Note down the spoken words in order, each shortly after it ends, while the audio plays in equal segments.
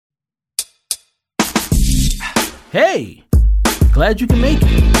Hey, glad you can make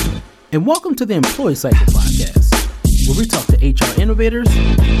it. And welcome to the Employee Cycle Podcast, where we talk to HR innovators,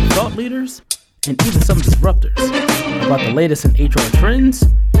 thought leaders, and even some disruptors about the latest in HR trends,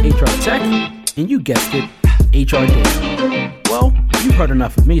 HR tech, and you guessed it, HR data. Well, you've heard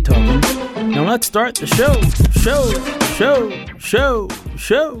enough of me talking. Now let's start the show.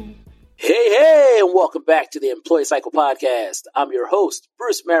 Hey, and welcome back to the Employee Cycle Podcast. I'm your host,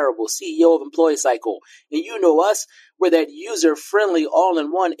 Bruce Marable, CEO of Employee Cycle. And you know us, we're that user-friendly,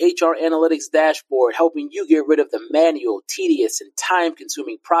 all-in-one HR analytics dashboard helping you get rid of the manual, tedious, and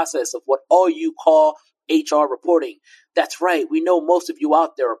time-consuming process of what all you call HR reporting. That's right, we know most of you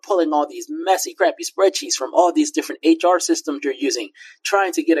out there are pulling all these messy, crappy spreadsheets from all these different HR systems you're using,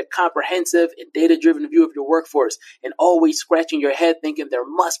 trying to get a comprehensive and data-driven view of your workforce, and always scratching your head thinking there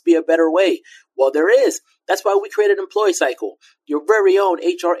must be a better way. Well, there is. That's why we created Employee Cycle, your very own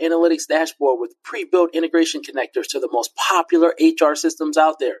HR analytics dashboard with pre-built integration connectors to the most popular HR systems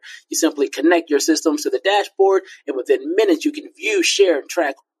out there. You simply connect your systems to the dashboard, and within minutes you can view, share, and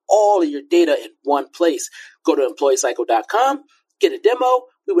track all of your data in one place. Go to employeecycle.com, get a demo.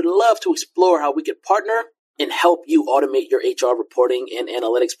 We would love to explore how we could partner and help you automate your HR reporting and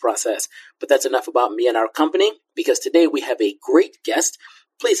analytics process. But that's enough about me and our company, because today we have a great guest.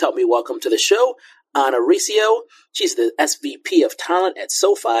 Please help me welcome to the show, Ana Riccio. She's the SVP of Talent at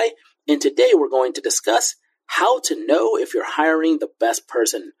SoFi. And today we're going to discuss how to know if you're hiring the best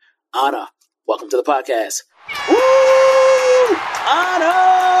person. Ana, welcome to the podcast. Woo!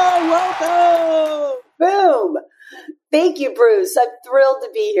 Ana, welcome! Boom! Thank you, Bruce. I'm thrilled to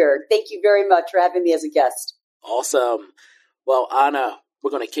be here. Thank you very much for having me as a guest. Awesome. Well, Ana,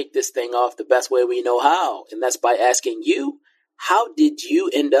 we're going to kick this thing off the best way we know how, and that's by asking you, how did you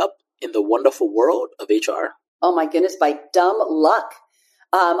end up in the wonderful world of HR? Oh my goodness, by dumb luck.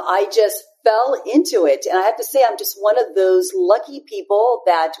 I just fell into it. And I have to say, I'm just one of those lucky people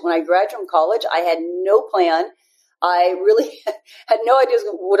that when I graduated from college, I had no plan. I really had no idea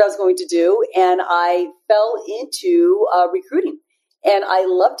what I was going to do. And I fell into recruiting and I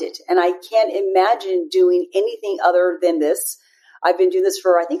loved it. And I can't imagine doing anything other than this. I've been doing this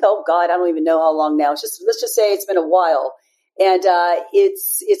for, I think, I don't even know how long now. Let's just say it's been a while. And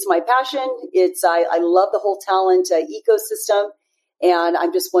it's my passion. I love the whole talent ecosystem. And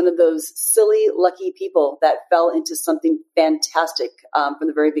I'm just one of those silly, lucky people that fell into something fantastic from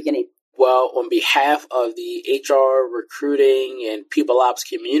the very beginning. Well, on behalf of the HR recruiting and people ops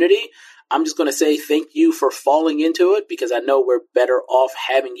community, I'm just going to say thank you for falling into it, because I know we're better off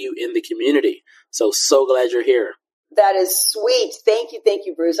having you in the community. So glad you're here. That is sweet. Thank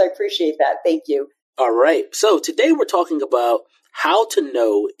you, Bruce. I appreciate that. Thank you. All right. So today we're talking about how to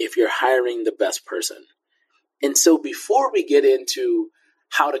know if you're hiring the best person. And so before we get into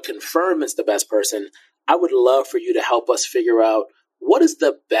how to confirm it's the best person, I would love for you to help us figure out, what does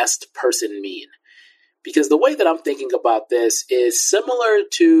the best person mean? Because the way that I'm thinking about this is similar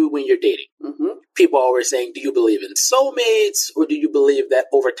to when you're dating. Mm-hmm. People are always saying, do you believe in soulmates, or do you believe that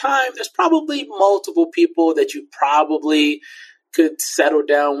over time there's probably multiple people that you probably could settle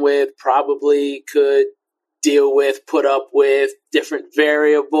down with, probably could deal with, put up with, different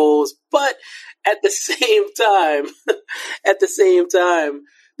variables, but at the same time,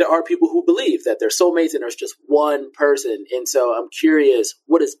 there are people who believe that they're soulmates and there's just one person. And so I'm curious,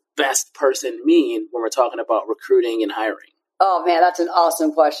 what does best person mean when we're talking about recruiting and hiring? Oh man, that's an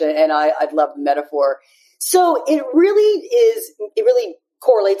awesome question. And I'd love the metaphor. So it really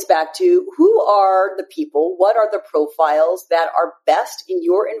correlates back to who are the people, what are the profiles that are best in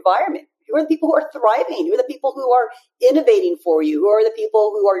your environment? Who are the people who are thriving? Who are the people who are innovating for you? Who are the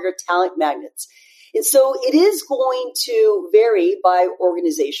people who are your talent magnets? And so it is going to vary by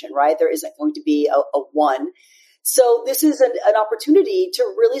organization, right? There isn't going to be a one. So this is an opportunity to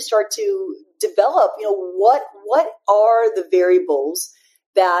really start to develop, what are the variables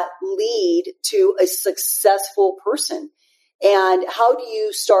that lead to a successful person? And how do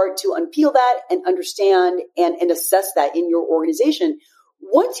you start to unpeel that and understand and assess that in your organization?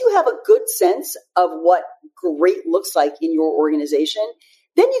 Once you have a good sense of what great looks like in your organization,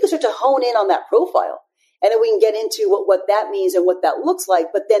 then you can start to hone in on that profile. And then we can get into what that means and what that looks like.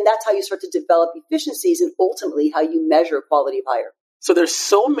 But then that's how you start to develop efficiencies and ultimately how you measure quality of hire. So there's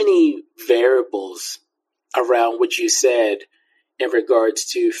so many variables around what you said in regards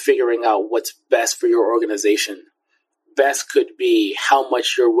to figuring out what's best for your organization. Best could be how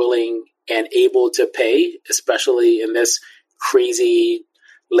much you're willing and able to pay, especially in this crazy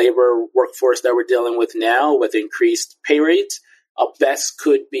labor workforce that we're dealing with now with increased pay rates. Best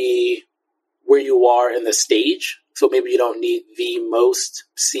could be where you are in the stage. So maybe you don't need the most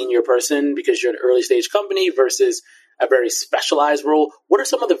senior person because you're an early stage company versus a very specialized role. What are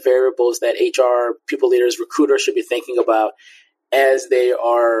some of the variables that HR, people leaders, recruiters should be thinking about as they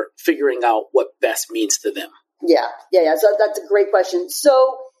are figuring out what best means to them? Yeah. So that's a great question.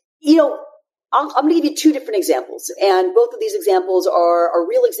 So, I'm going to give you two different examples, and both of these examples are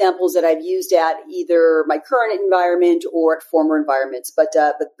real examples that I've used at either my current environment or at former environments, but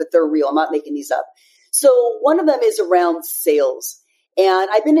they're real. I'm not making these up. So one of them is around sales. And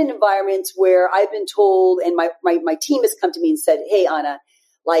I've been in environments where I've been told, and my team has come to me and said, hey, Anna,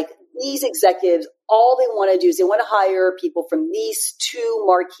 like these executives, all they want to do is they want to hire people from these two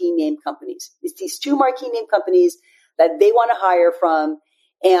marquee name companies. It's these two marquee name companies that they want to hire from.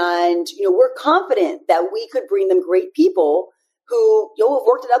 And, we're confident that we could bring them great people who, have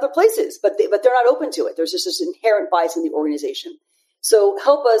worked in other places, but they're not open to it. There's just this inherent bias in the organization. So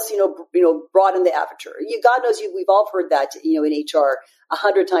help us, broaden the aperture. God knows we've all heard that, in HR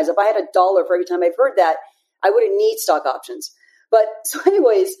 100 times. If I had $1 for every time I've heard that, I wouldn't need stock options. But so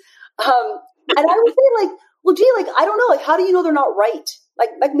anyways, and I would say I don't know, how do you know they're not right?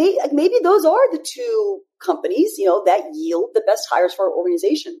 Maybe those are the two companies, that yield the best hires for our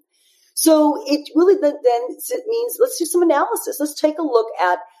organization. So it really then means let's do some analysis. Let's take a look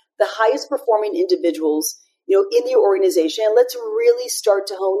at the highest performing individuals, in the organization. And let's really start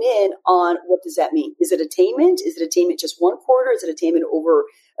to hone in on what does that mean? Is it attainment? Is it attainment just one quarter? Is it attainment over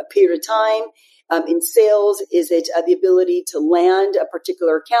a period of time? In sales, is it the ability to land a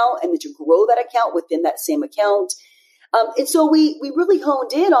particular account and then to grow that account within that same account? And so we really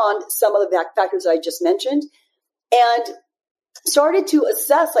honed in on some of the factors I just mentioned and started to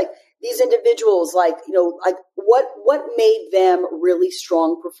assess these individuals, what made them really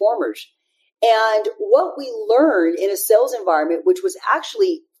strong performers. And what we learned in a sales environment, which was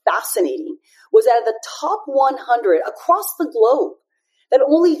actually fascinating, was that of the top 100 across the globe, that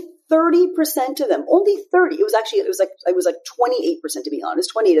only 30% of them, only 30, it was like 28% to be honest,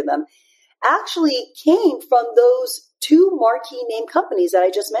 28 of them actually came from those two marquee name companies that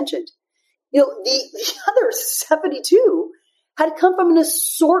I just mentioned. The other 72 had come from an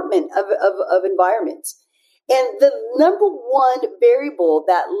assortment of environments. And the number one variable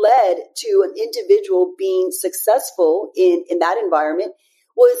that led to an individual being successful in that environment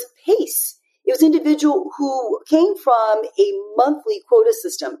was pace. It was an individual who came from a monthly quota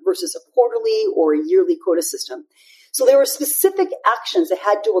system versus a quarterly or a yearly quota system. So there were specific actions that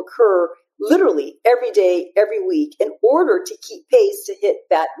had to occur literally every day, every week in order to keep pace to hit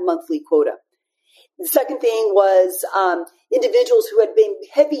that monthly quota. The second thing was individuals who had been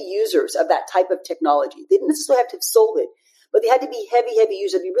heavy users of that type of technology. They didn't necessarily have to have sold it, but they had to be heavy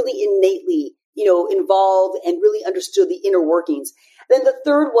users, be really innately, involved and really understood the inner workings. Then the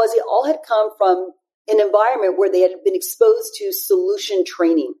third was it all had come from an environment where they had been exposed to solution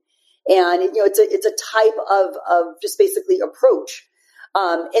training. And, it's a type of just basically approach.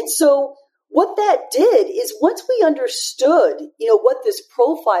 And so what that did is once we understood, what this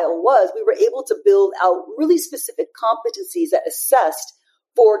profile was, we were able to build out really specific competencies that assessed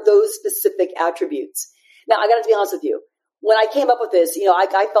for those specific attributes. Now, I got to be honest with you. When I came up with this,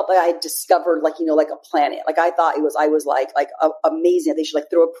 I felt like I had discovered like a planet. I thought I was amazing. They should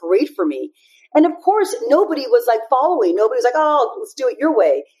throw a parade for me. And of course, nobody was following. Nobody was oh, let's do it your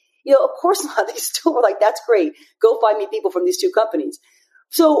way. Of course not. They still were that's great. Go find me people from these two companies.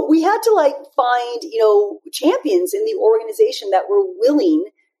 So we had to find, champions in the organization that were willing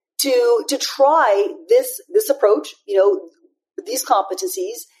to try this approach, these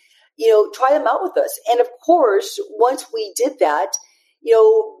competencies, try them out with us. And of course, once we did that,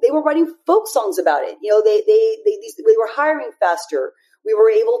 they were writing folk songs about it. They were hiring faster. We were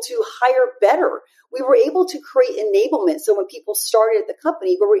able to hire better. We were able to create enablement. So when people started at the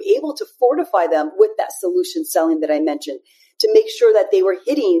company, we were able to fortify them with that solution selling that I mentioned to make sure that they were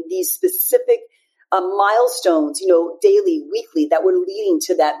hitting these specific milestones, daily, weekly, that were leading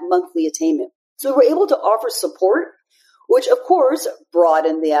to that monthly attainment. So we were able to offer support, which of course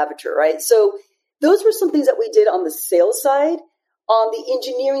broadened the aperture, right? So those were some things that we did on the sales side. On the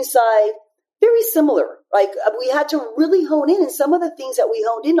engineering side, very similar. We had to really hone in, and some of the things that we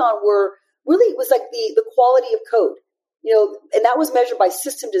honed in on were really, it was the quality of code, and that was measured by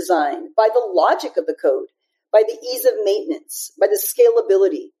system design, by the logic of the code, by the ease of maintenance, by the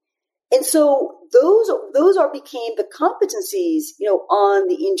scalability. And so those became the competencies, on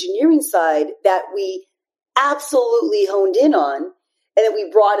the engineering side that we absolutely honed in on. And then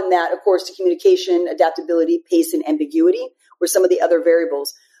we broadened that, of course, to communication, adaptability, pace, and ambiguity were some of the other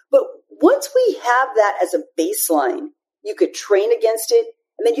variables. But once we have that as a baseline, you could train against it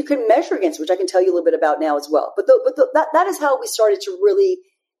And then you can measure against, which I can tell you a little bit about now as well. But that is how we started to really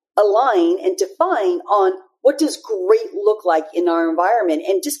align and define on what does great look like in our environment,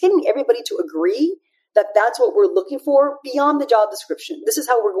 and just getting everybody to agree that that's what we're looking for beyond the job description. This is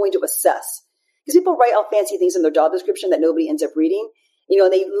how we're going to assess. Because people write all fancy things in their job description that nobody ends up reading.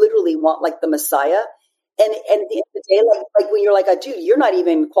 They literally want like the Messiah. And at the end of the day, like when you're like, dude, you're not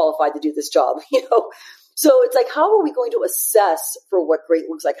even qualified to do this job, So it's like, how are we going to assess for what great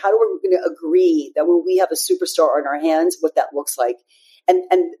looks like? How are we going to agree that when we have a superstar on our hands, what that looks like? And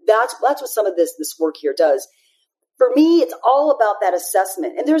that's what some of this work here does. For me, it's all about that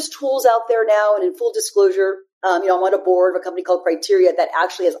assessment. And there's tools out there now, and in full disclosure, I'm on a board of a company called Criteria that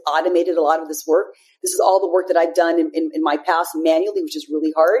actually has automated a lot of this work. This is all the work that I've done in my past manually, which is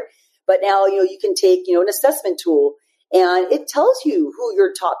really hard. But now, you can take, an assessment tool, and it tells you who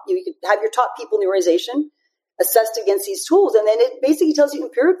your top, you can have your top people in the organization assessed against these tools. And then it basically tells you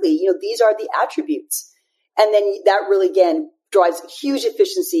empirically, these are the attributes. And then that really, again, drives huge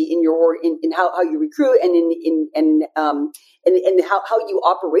efficiency in in how you recruit and in how you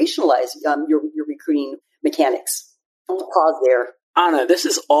operationalize your recruiting mechanics. I'll pause there. Anna, this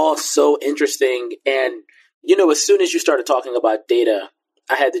is all so interesting. And, as soon as you started talking about data,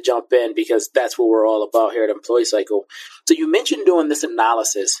 I had to jump in because that's what we're all about here at Employee Cycle. So you mentioned doing this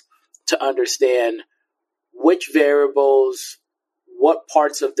analysis to understand which variables, what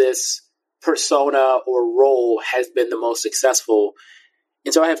parts of this persona or role has been the most successful.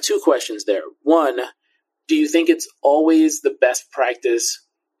 And so I have two questions there. One, do you think it's always the best practice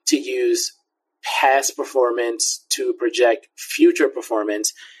to use past performance to project future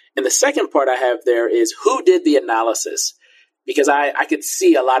performance? And the second part I have there is, who did the analysis? Because I could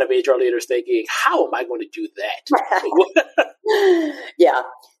see a lot of HR leaders thinking, how am I going to do that? Yeah.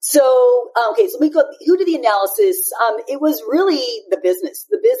 So, so we go, who did the analysis? It was really the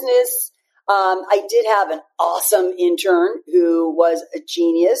business. I did have an awesome intern who was a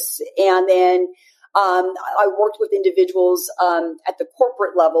genius. And then I worked with individuals at the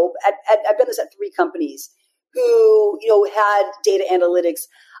corporate level. I've done this at 3 companies who, had data analytics.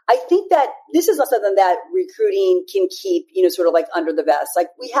 I think that this is not something that recruiting can keep, sort of like under the vest. Like,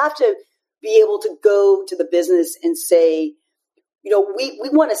 we have to be able to go to the business and say, we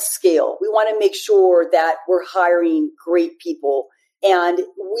want to scale. We want to make sure that we're hiring great people, and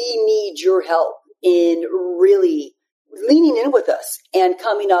we need your help in really leaning in with us and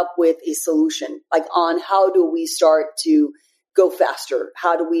coming up with a solution, like on how do we start to go faster?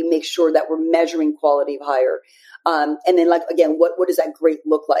 How do we make sure that we're measuring quality of hire? And then, like, again, what does that great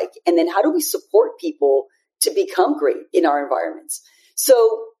look like? And then how do we support people to become great in our environments?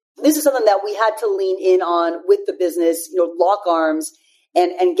 So this is something that we had to lean in on with the business, lock arms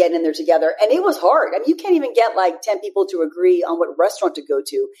and get in there together. And it was hard. I mean, you can't even get like 10 people to agree on what restaurant to go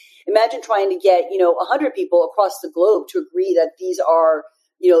to. Imagine trying to get, 100 people across the globe to agree that these are,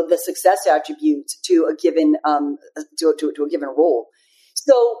 the success attributes to a given, to a given role.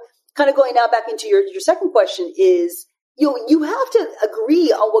 So, kind of going now back into your second question is, you have to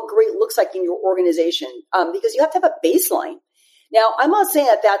agree on what great looks like in your organization, because you have to have a baseline. Now, I'm not saying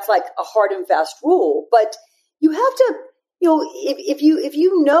that that's like a hard and fast rule, but you have to, if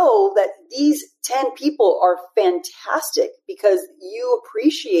you know that these 10 people are fantastic because you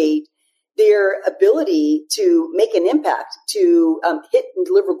appreciate their ability to make an impact, to hit and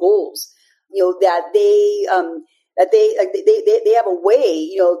deliver goals, that they have a way,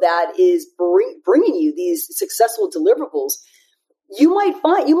 that is bringing you these successful deliverables. You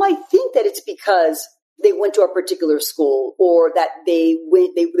might think that it's because they went to a particular school or that they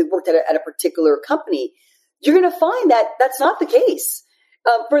worked at a particular company. You're going to find that that's not the case.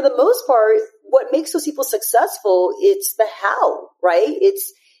 For the most part, what makes those people successful, it's the how, right?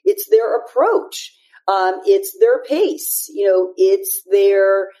 It's their approach. It's their pace. It's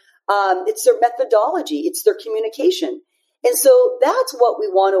their methodology. It's their communication. And so that's what we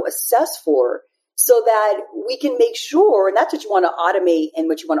want to assess for, so that we can make sure, and that's what you want to automate and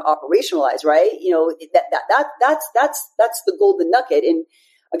what you want to operationalize, right? That's the golden nugget. And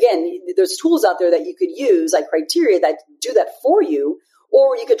again, there's tools out there that you could use, like Criteria, that do that for you,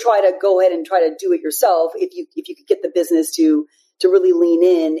 or you could try to go ahead and try to do it yourself if you could get the business to really lean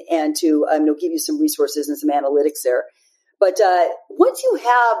in and to give you some resources and some analytics there. But once you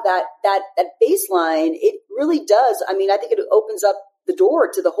have that baseline, it really does. I mean, I think it opens up the door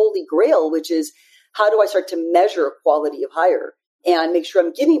to the holy grail, which is, how do I start to measure quality of hire and make sure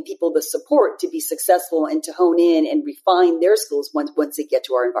I'm giving people the support to be successful and to hone in and refine their skills once they get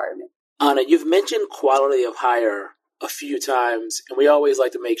to our environment. Anna, you've mentioned quality of hire a few times, and we always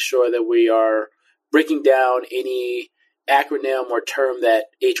like to make sure that we are breaking down any acronym or term that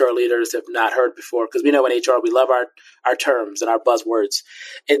HR leaders have not heard before, because we know in HR we love our terms and our buzzwords.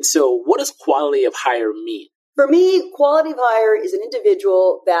 And so what does quality of hire mean? For me, quality of hire is an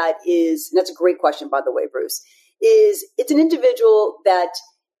individual that is, and that's a great question, by the way, Bruce, it's an individual that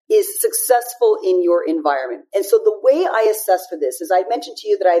is successful in your environment. And so the way I assess for this is I mentioned to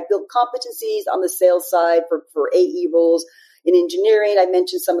you that I built competencies on the sales side for AE roles in engineering. I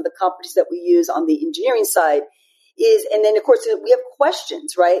mentioned some of the competencies that we use on the engineering side and then of course we have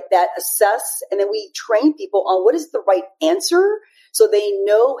questions, right, that assess, and then we train people on what is the right answer so they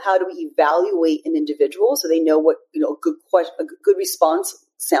know how to evaluate an individual, so they know what, a good response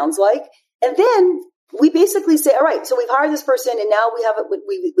sounds like. And then we basically say, all right, so we've hired this person and now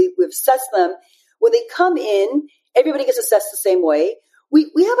we've assessed them. When they come in, everybody gets assessed the same way.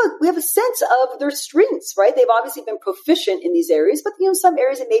 We have a sense of their strengths, right? They've obviously been proficient in these areas, but some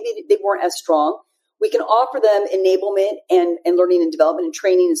areas that maybe they weren't as strong. We can offer them enablement and learning and development and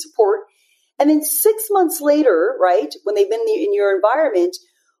training and support. And then 6 months later, right, when they've been in your environment,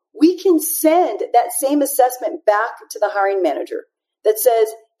 we can send that same assessment back to the hiring manager that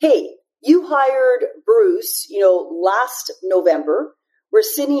says, hey, you hired Bruce, last November. We're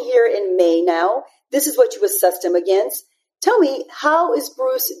sitting here in May now. This is what you assessed him against. Tell me, how is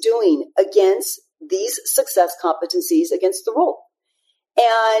Bruce doing against these success competencies against the role?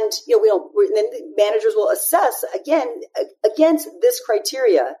 And, then the managers will assess again against this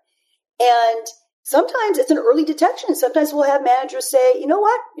criteria. And sometimes it's an early detection. Sometimes we'll have managers say, you know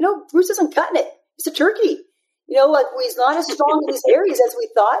what? Bruce isn't cutting it. He's a turkey. He's not as strong in these areas as we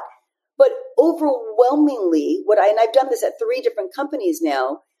thought. But overwhelmingly, and I've done this at 3 different companies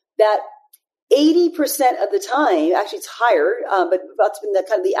now, that 80% of the time, actually it's higher, but that's been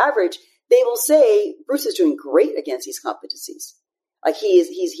the average, they will say, Bruce is doing great against these competencies. Like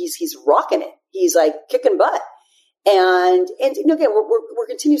he's rocking it. He's like kicking butt. And again, we're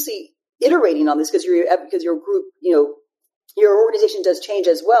continuously iterating on this because your group, your organization does change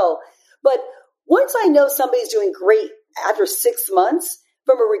as well. But once I know somebody's doing great after 6 months,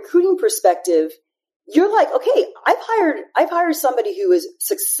 from a recruiting perspective, you're like, okay, I've hired somebody who is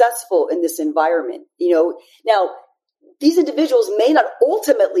successful in this environment. Now these individuals may not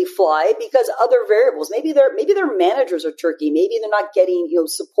ultimately fly because other variables. Maybe their managers are turkey. Maybe they're not getting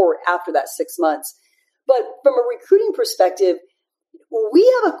support after that 6 months. But from a recruiting perspective,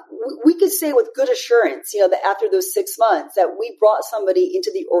 we could say with good assurance, that after those 6 months that we brought somebody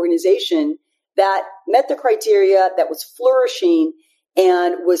into the organization that met the criteria, that was flourishing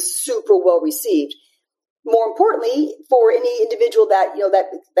and was super well received. More importantly, for any individual that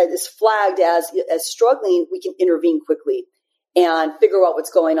that is flagged as struggling, we can intervene quickly and figure out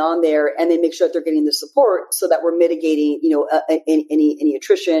what's going on there, and then make sure that they're getting the support so that we're mitigating any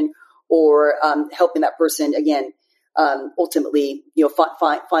attrition or helping that person again ultimately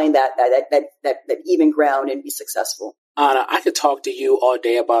find that even ground and be successful. Anna, I could talk to you all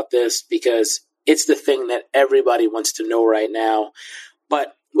day about this because it's the thing that everybody wants to know right now.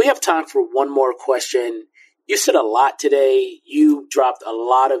 But we have time for one more question. You said a lot today. You dropped a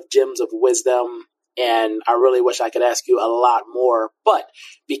lot of gems of wisdom, and I really wish I could ask you a lot more. But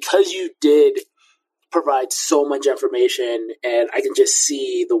because you did provide so much information, and I can just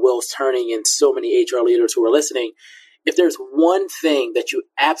see the wheels turning in so many HR leaders who are listening, if there's one thing that you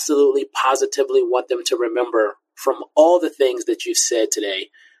absolutely positively want them to remember from all the things that you said today,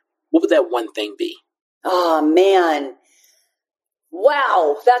 what would that one thing be? Oh, man.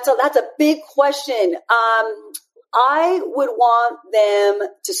 Wow. That's a big question. I would want them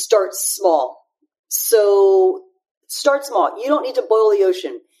to start small. So start small. You don't need to boil the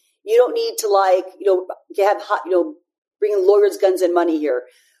ocean. You don't need to have hot, bringing lawyers, guns, and money here.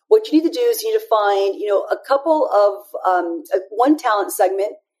 What you need to do is you need to find, a couple of, one talent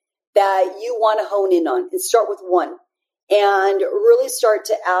segment that you want to hone in on, and start with one, and really start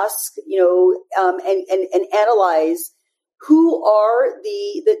to ask, and analyze who are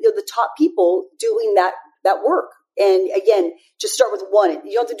the top people doing that work. And again, just start with one.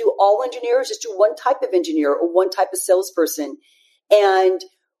 You don't have to do all engineers, just do one type of engineer or one type of salesperson, and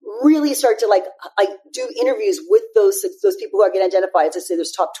really start to do interviews with those people who are getting identified. Let's say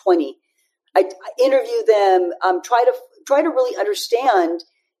there's top 20. I interview them, try to really understand,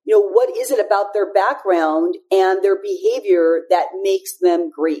 what is it about their background and their behavior that makes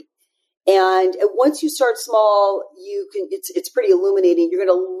them great. And once you start small, it's pretty illuminating. You're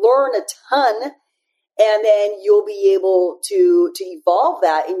going to learn a ton, and then you'll be able to evolve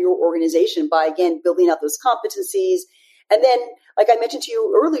that in your organization by, again, building out those competencies. And then, like I mentioned to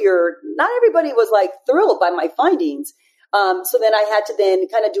you earlier, not everybody was thrilled by my findings. So then I had to then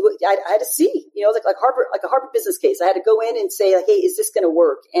kind of do it. I had to see, like a Harvard business case. I had to go in and say, like, hey, is this going to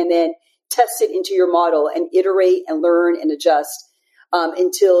work? And then test it into your model and iterate and learn and adjust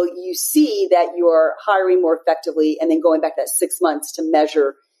until you see that you're hiring more effectively. And then going back that 6 months to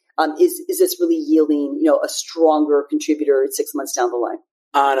measure, is this really yielding, a stronger contributor 6 months down the line?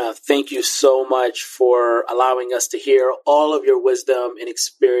 Anna, thank you so much for allowing us to hear all of your wisdom and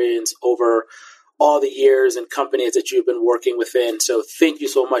experience over all the years and companies that you've been working within. So thank you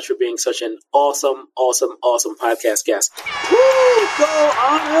so much for being such an awesome podcast guest. Woo! Go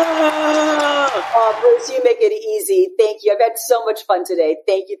Anna! Oh, Bruce, you make it easy. Thank you. I've had so much fun today.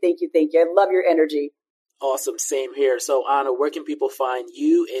 Thank you. I love your energy. Awesome. Same here. So Anna, where can people find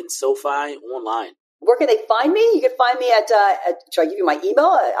you and SoFi online? Where can they find me? You can find me at should I give you my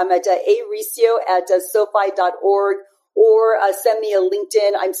email? I'm at arecio@sofi.org, or send me a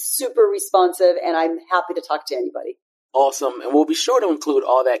LinkedIn. I'm super responsive and I'm happy to talk to anybody. Awesome. And we'll be sure to include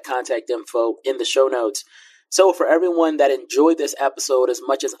all that contact info in the show notes. So for everyone that enjoyed this episode as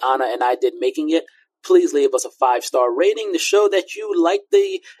much as Anna and I did making it, please leave us a 5-star rating to show that you liked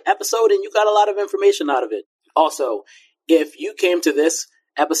the episode and you got a lot of information out of it. Also, if you came to this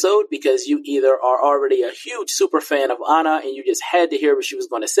episode because you either are already a huge super fan of Anna and you just had to hear what she was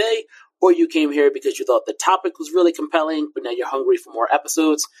going to say, or you came here because you thought the topic was really compelling, but now you're hungry for more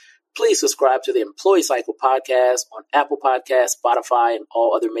episodes, please subscribe to the Employee Cycle podcast on Apple Podcasts, Spotify, and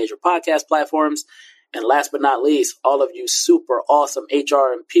all other major podcast platforms. And last but not least, all of you super awesome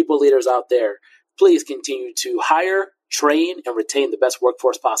HR and people leaders out there, please continue to hire, train, and retain the best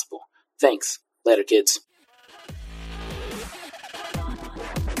workforce possible. Thanks. Later, kids.